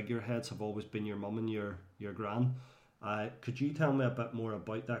 big figureheads have always been your mum and your gran. Could you tell me a bit more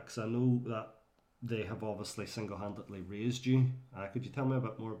about that? Because I know that they have obviously single-handedly raised you. Could you tell me a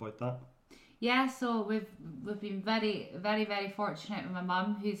bit more about that? Yeah, so we've been very, very, very fortunate with my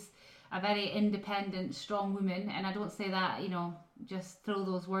mum, who's a very independent, strong woman. And I don't say that, you know, just throw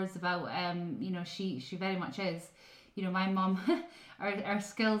those words about. You know, she very much is. You know, my mum, our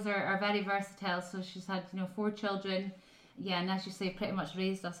skills are very versatile. So she's had 4 children, and as you say, pretty much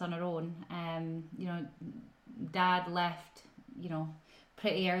raised us on her own. Dad left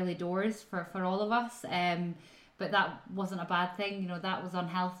pretty early doors for all of us, but that wasn't a bad thing. That was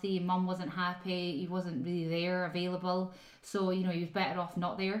unhealthy. Mum wasn't happy. He wasn't really there, available. So he was better off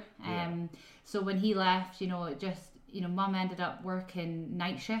not there. So when he left, it just Mum ended up working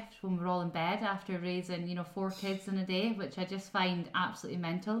night shift when we were all in bed after raising 4 kids in a day, which I just find absolutely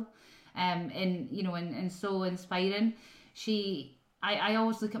mental, and so inspiring. I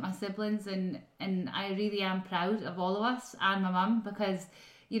always look at my siblings and I really am proud of all of us and my mum, because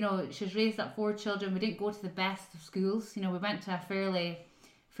she's raised up 4 children. We didn't go to the best of schools. We went to a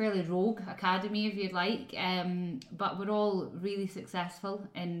fairly rogue academy, if you'd like, but we're all really successful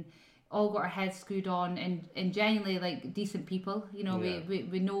and all got our heads screwed on, and genuinely like decent people. We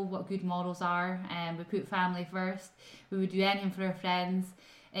know what good models are, and we put family first. We would do anything for our friends.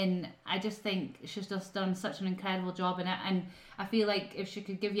 And I just think she's just done such an incredible job in it. And I feel like if she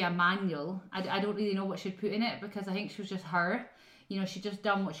could give you a manual, I don't really know what she'd put in it, because I think she was just her. She just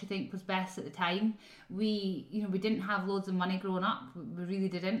done what she think was best at the time. We didn't have loads of money growing up. We really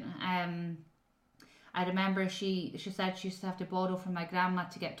didn't. I remember she said she used to have to borrow from my grandma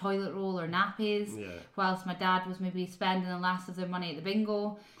to get toilet roll or nappies, whilst my dad was maybe spending the last of their money at the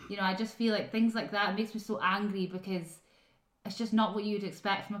bingo. I just feel like things like that makes me so angry, because it's just not what you'd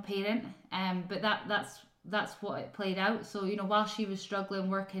expect from a parent. But that's what it played out. So while she was struggling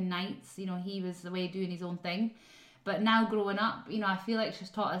working nights, he was away doing his own thing. But now growing up, I feel like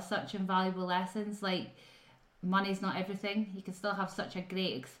she's taught us such invaluable lessons. Like, money's not everything. You can still have such a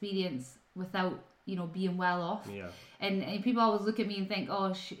great experience without being well off. And people always look at me and think,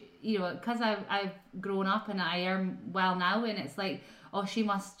 oh, because I've grown up and I earn well now, and it's like, oh, she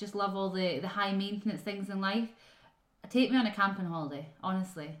must just love all the high maintenance things in life. Take me on a camping holiday,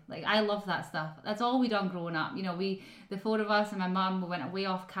 honestly. Like, I love that stuff. That's all we done growing up. The 4 of us and my mum, we went away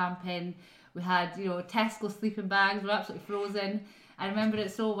off camping. We had, Tesco sleeping bags. We were absolutely frozen. I remember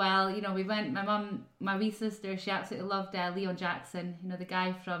it so well. We went, my mum, my wee sister, she absolutely loved Leon Jackson, the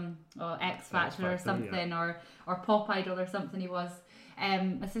guy from X Factor or something, or Pop Idol or something he was.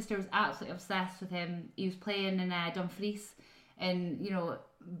 My sister was absolutely obsessed with him. He was playing in Dumfries, and,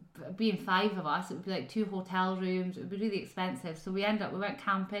 being 5 of us, it would be like 2 hotel rooms. It would be really expensive. So we went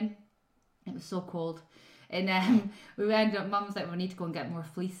camping. It was so cold. And we ended up, Mum was like, we need to go and get more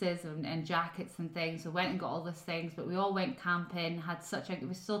fleeces and jackets and things. So we went and got all those things, but we all went camping,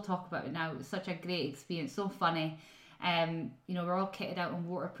 we still talk about it now. It was such a great experience, so funny. We're all kitted out in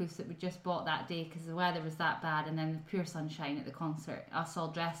waterproofs that we just bought that day because the weather was that bad, and then the pure sunshine at the concert, us all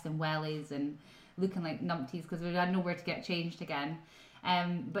dressed in wellies and looking like numpties because we had nowhere to get changed again.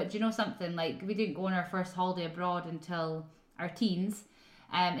 But do you know something, like, we didn't go on our first holiday abroad until our teens.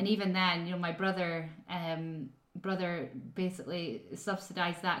 And even then, my brother basically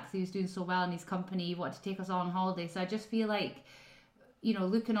subsidised that because he was doing so well in his company. He wanted to take us all on holiday. So I just feel like,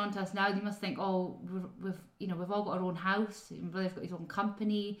 looking onto us now, you must think, oh, we've all got our own house. My brother's got his own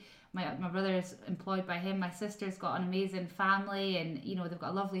company. My brother's employed by him. My sister's got an amazing family, and they've got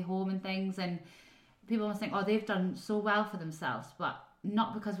a lovely home and things. And people must think, oh, they've done so well for themselves, but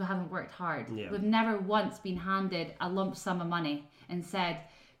not because we haven't worked hard. We've never once been handed a lump sum of money and said,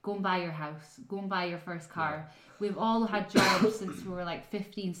 go and buy your house, go and buy your first car. We've all had jobs since we were like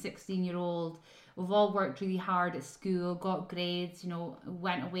 15, 16-year-old. We've all worked really hard at school, got grades,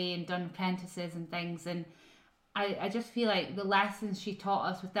 went away and done apprentices and things. And I just feel like the lessons she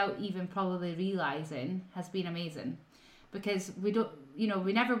taught us without even probably realising has been amazing. Because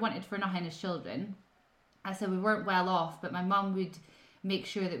we never wanted for nothing as children. I said we weren't well off, but my mum would make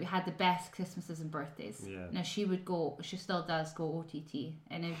sure that we had the best Christmases and birthdays. Now she still does go OTT,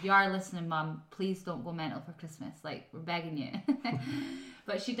 and if you are listening, Mum, please don't go mental for Christmas, like, we're begging you.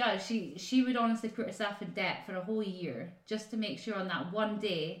 But she does, she would honestly put herself in debt for a whole year just to make sure on that one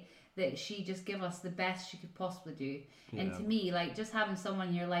day that she just give us the best she could possibly do. And to me, like, just having someone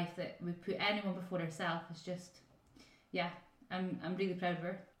in your life that would put anyone before herself is just, I'm really proud of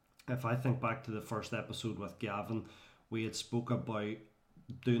her. If I think back to the first episode with Gavin, we had spoke about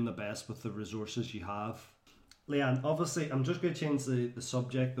doing the best with the resources you have. Leanne, obviously, I'm just going to change the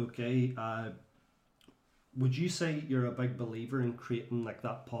subject, okay? Would you say you're a big believer in creating like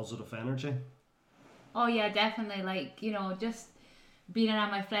that positive energy? Oh yeah, definitely. Like, just being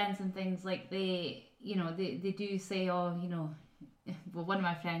around my friends and things, like, they do say, oh, well, one of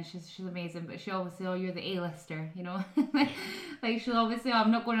my friends, she's amazing, but she always say, oh, you're the A-lister, like, she'll always say, oh,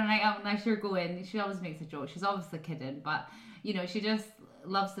 I'm not going on a night out unless you're going. She always makes a joke. She's obviously kidding, but she just,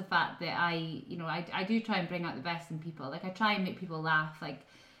 loves the fact that I do try and bring out the best in people. Like I try and make people laugh. Like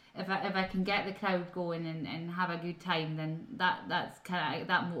if I can get the crowd going and have a good time, then that's kind of,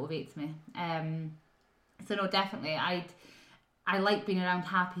 that motivates me. So no, definitely I like being around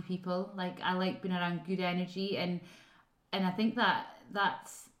happy people. Like I like being around good energy, and I think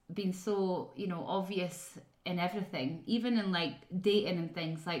that's been so, you know, obvious in everything, even in like dating and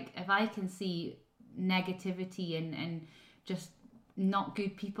things. Like if I can see negativity and just not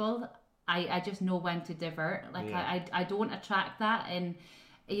good people, I just know when to divert. Like I don't attract that. And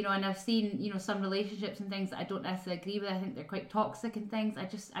you know, and I've seen, you know, some relationships and things that I don't necessarily agree with. I think they're quite toxic and things.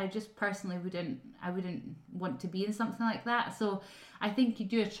 I just personally wouldn't want to be in something like that. So I think you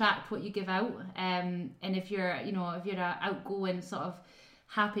do attract what you give out. And if you're, you know, if you're a outgoing sort of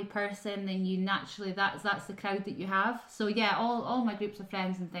happy person, then you naturally, that's the crowd that you have. So yeah, all my groups of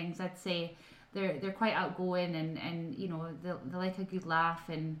friends and things, I'd say they're quite outgoing, and you know, they like a good laugh,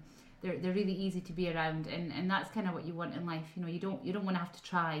 and they're really easy to be around, and that's kind of what you want in life. You know, you don't want to have to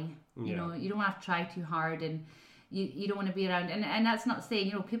try. You know, you don't want to have to try too hard, and you don't want to be around. And that's not saying,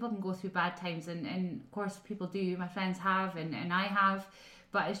 you know, people can go through bad times, and of course people do. My friends have, and I have.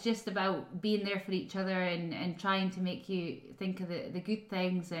 But it's just about being there for each other, and trying to make you think of the good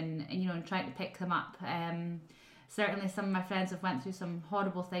things, and you know, and trying to pick them up. Certainly some of my friends have went through some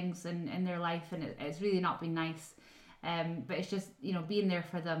horrible things in their life, and it's really not been nice. But it's just, you know, being there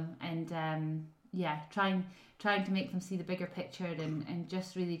for them, and trying to make them see the bigger picture, and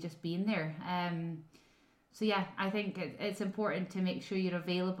just really just being there. So yeah, I think it's important to make sure you're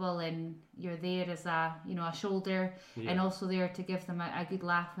available and you're there as a, you know, a shoulder, and also there to give them a good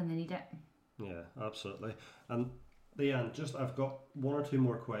laugh when they need it. Yeah, absolutely. And Leanne, I've got one or two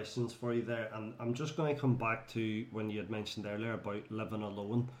more questions for you there, and I'm just going to come back to when you had mentioned earlier about living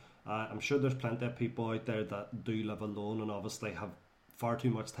alone. I'm sure there's plenty of people out there that do live alone and obviously have far too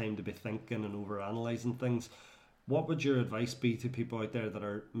much time to be thinking and overanalyzing things. What would your advice be to people out there that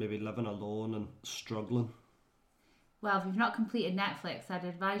are maybe living alone and struggling? Well, if you've not completed Netflix, I'd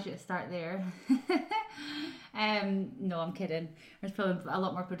advise you to start there. No, I'm kidding. There's probably a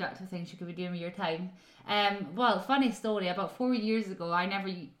lot more productive things you could be doing with your time. Well, funny story. About 4 years ago, I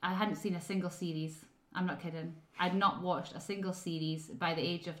hadn't seen a single series. I'm not kidding. I'd not watched a single series by the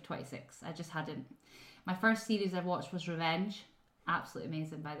age of 26. I just hadn't. My first series I watched was Revenge. Absolutely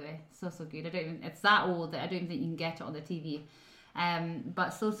amazing, by the way. So good. It's that old that I don't even think you can get it on the TV.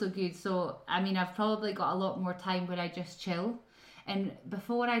 But so good. So I mean, I've probably got a lot more time where I just chill. And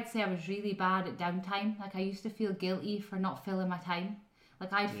before, I'd say I was really bad at downtime. Like I used to feel guilty for not filling my time.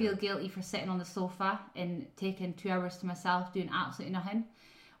 Like I'd feel guilty for sitting on the sofa and taking 2 hours to myself doing absolutely nothing.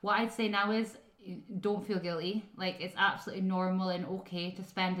 What I'd say now is, don't feel guilty. Like it's absolutely normal and okay to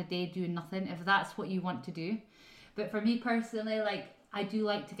spend a day doing nothing if that's what you want to do. But for me personally, like I do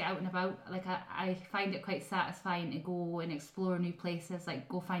like to get out and about. Like I find it quite satisfying to go and explore new places, like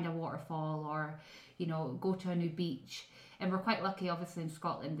go find a waterfall, or you know, go to a new beach. And we're quite lucky obviously in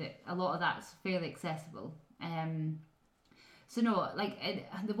Scotland that a lot of that's fairly accessible. So no, like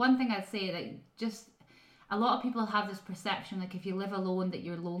the one thing I'd say, like just a lot of people have this perception, like if you live alone, that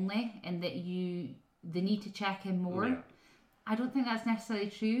you're lonely and that they need to check in more. Yeah. I don't think that's necessarily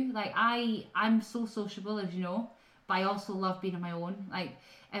true. Like I'm so sociable, as you know, but I also love being on my own. Like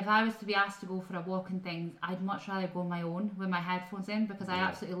if I was to be asked to go for a walk and things, I'd much rather go on my own with my headphones in, because I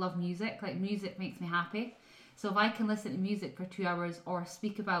absolutely love music. Like music makes me happy. So if I can listen to music for 2 hours or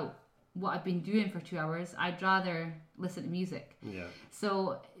speak about what I've been doing for 2 hours, I'd rather listen to music. Yeah.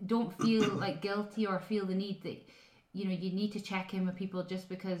 So don't feel like guilty or feel the need that, you know, you need to check in with people just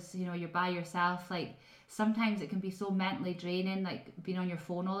because, you know, you're by yourself. Like sometimes it can be so mentally draining, like being on your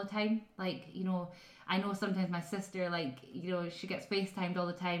phone all the time. Like, you know, I know sometimes my sister, like, you know, she gets FaceTimed all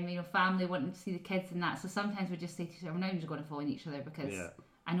the time, you know, family wanting to see the kids and that. So sometimes we just say to each other, we're not even just going to phone each other because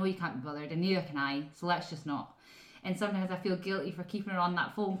I know you can't be bothered and neither can I. So let's just not. And sometimes I feel guilty for keeping her on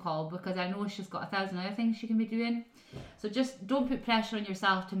that phone call because I know she's got 1,000 other things she can be doing. So just don't put pressure on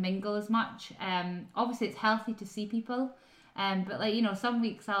yourself to mingle as much. Obviously it's healthy to see people. But like, you know, some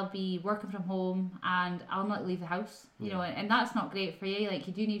weeks I'll be working from home and I'll not leave the house, you know, and that's not great for you. Like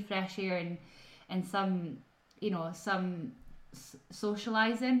you do need fresh air and some, you know, some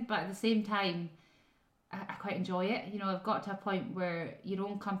socializing, but at the same time, I quite enjoy it. You know, I've got to a point where your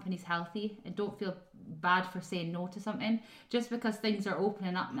own company's healthy and don't feel bad for saying no to something. Just because things are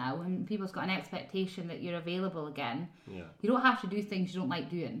opening up now and people's got an expectation that you're available again, you don't have to do things you don't like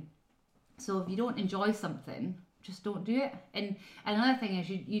doing. So if you don't enjoy something, just don't do it. And another thing is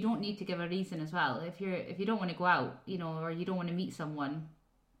you don't need to give a reason as well. If you don't want to go out, you know, or you don't want to meet someone,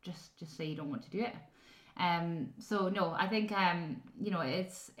 just say you don't want to do it. So no, I think you know,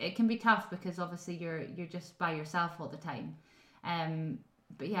 it can be tough because obviously you're just by yourself all the time.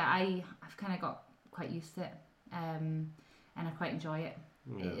 But yeah, I've kind of got quite used to it, and I quite enjoy it.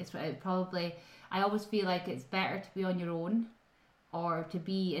 Yeah. It probably, I always feel like it's better to be on your own or to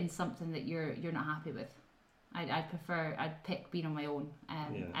be in something that you're not happy with. I'd pick being on my own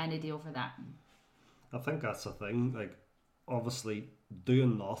any day over that. I think that's the thing. Like, obviously,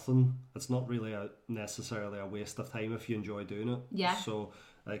 doing nothing, it's not really necessarily a waste of time if you enjoy doing it. Yeah. So,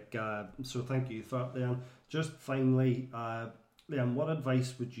 like, so thank you for that, Leanne. Just finally, Leanne, what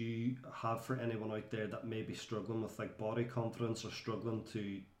advice would you have for anyone out there that may be struggling with like body confidence or struggling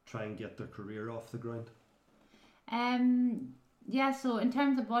to try and get their career off the ground? Yeah. So in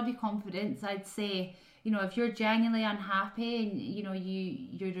terms of body confidence, I'd say, you know, if you're genuinely unhappy and you know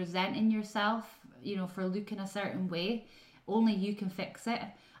you're resenting yourself, you know, for looking a certain way, only you can fix it.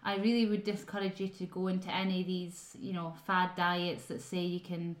 I really would discourage you to go into any of these, you know, fad diets that say you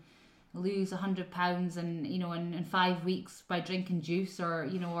can lose 100 pounds and, you know, in 5 weeks by drinking juice or,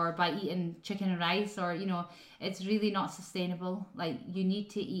 you know, or by eating chicken and rice, or, you know, it's really not sustainable. Like, you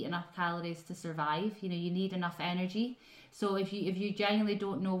need to eat enough calories to survive. You know, you need enough energy. So if you genuinely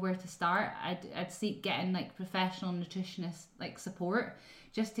don't know where to start, I'd seek getting like professional nutritionist like support,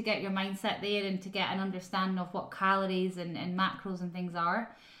 just to get your mindset there and to get an understanding of what calories and macros and things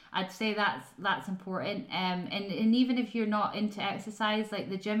are. I'd say that's important. And even if you're not into exercise, like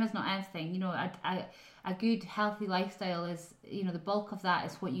the gym is not everything. You know, a good healthy lifestyle is, you know, the bulk of that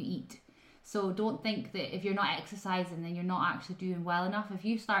is what you eat. So don't think that if you're not exercising, then you're not actually doing well enough. If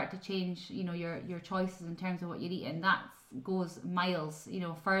you start to change, you know, your choices in terms of what you're eating, that goes miles, you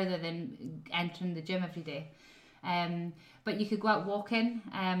know, further than entering the gym every day. But you could go out walking.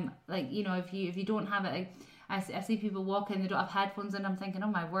 Like, you know, if you don't have it, like, I see people walking, they don't have headphones in. I'm thinking, oh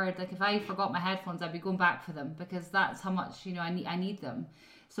my word, like if I forgot my headphones, I'd be going back for them, because that's how much, you know, I need them.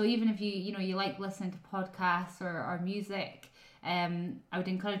 So even if you know, you like listening to podcasts or music, I would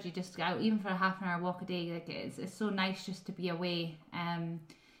encourage you just to go out, even for a half an hour walk a day. Like it's so nice just to be away,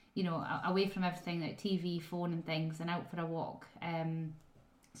 you know, away from everything like TV, phone and things, and out for a walk.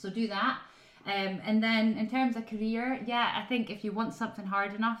 So do that. And then in terms of career, yeah, I think if you want something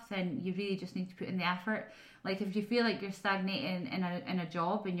hard enough, then you really just need to put in the effort. Like if you feel like you're stagnating in a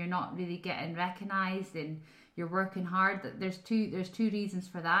job and you're not really getting recognised and you're working hard, there's two reasons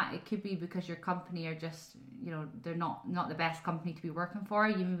for that. It could be because your company are just, you know, they're not the best company to be working for.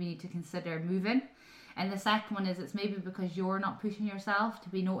 You maybe need to consider moving. And the second one is it's maybe because you're not pushing yourself to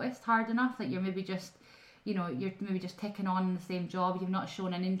be noticed hard enough. Like you're maybe just, you know, you're maybe just ticking on in the same job. You've not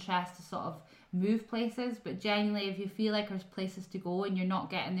shown an interest to sort of move places. But genuinely, if you feel like there's places to go and you're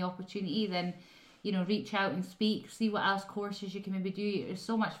not getting the opportunity, then, you know, reach out and speak, see what else courses you can maybe do. There's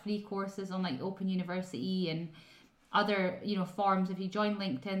so much free courses on like Open University and other, you know, forums. If you join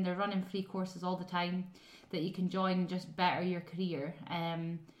LinkedIn, they're running free courses all the time that you can join and just better your career.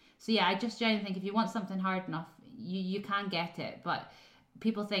 So yeah, I just genuinely think if you want something hard enough, you can get it. But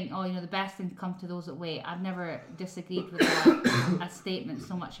people think, oh, you know, the best things come to those that wait. I've never disagreed with a statement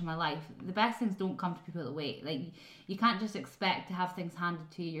so much in my life. The best things don't come to people that wait. Like, you can't just expect to have things handed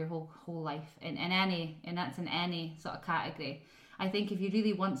to you your whole life and that's in any sort of category. I think if you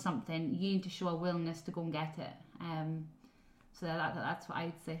really want something, you need to show a willingness to go and get it. So that's what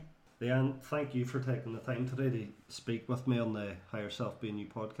I'd say. Leanne, thank you for taking the time today to speak with me on the Higher Self Being You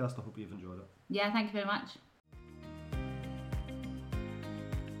podcast. I hope you've enjoyed it. Yeah, thank you very much.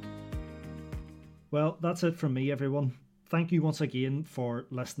 Well, that's it from me, everyone. Thank you once again for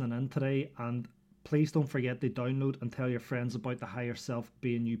listening in today, and please don't forget to download and tell your friends about the Higher Self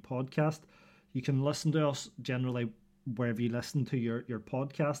Being You podcast. You can listen to us generally wherever you listen to your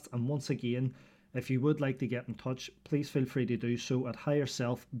podcasts, and once again, if you would like to get in touch, please feel free to do so at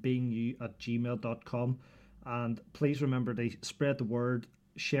higherselfbeingyou@gmail.com, and please remember to spread the word.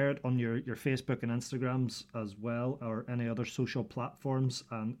 Share it on your Facebook and Instagrams as well, or any other social platforms,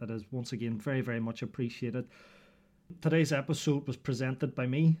 and it is once again very, very much appreciated. Today's episode was presented by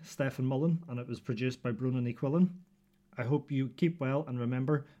me, Stefan Mullen, and it was produced by Bruno Quillen. I hope you keep well, and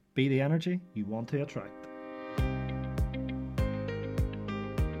remember, be the energy you want to attract.